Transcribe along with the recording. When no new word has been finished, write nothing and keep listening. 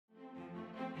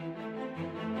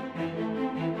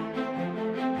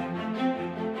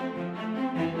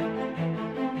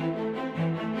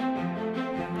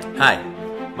Hi,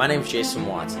 my name is Jason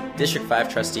Watts, District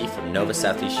 5 Trustee from Nova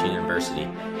Southeastern University,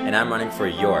 and I'm running for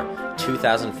your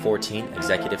 2014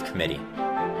 Executive Committee.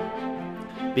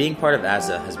 Being part of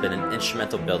ASDA has been an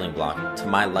instrumental building block to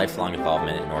my lifelong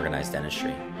involvement in organized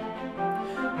dentistry.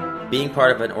 Being part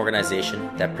of an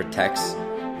organization that protects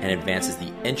and advances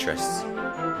the interests,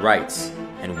 rights,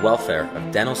 and welfare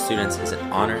of dental students is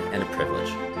an honor and a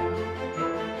privilege.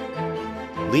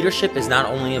 Leadership is not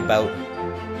only about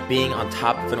being on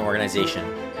top of an organization,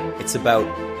 it's about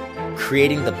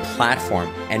creating the platform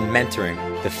and mentoring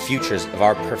the futures of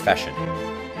our profession.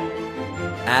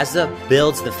 ASDA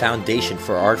builds the foundation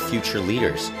for our future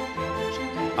leaders.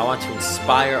 I want to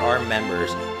inspire our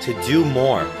members to do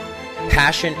more.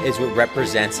 Passion is what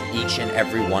represents each and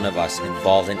every one of us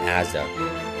involved in ASDA.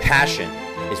 Passion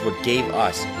is what gave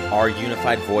us our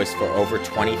unified voice for over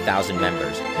 20,000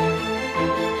 members.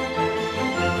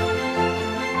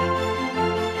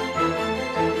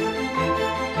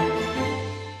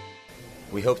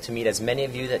 We hope to meet as many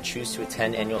of you that choose to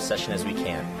attend annual session as we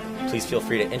can. Please feel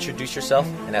free to introduce yourself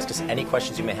and ask us any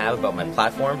questions you may have about my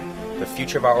platform, the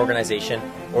future of our organization,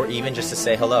 or even just to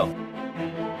say hello.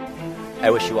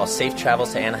 I wish you all safe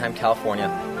travels to Anaheim, California.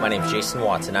 My name is Jason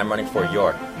Watts, and I'm running for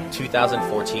your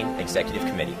 2014 Executive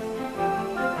Committee.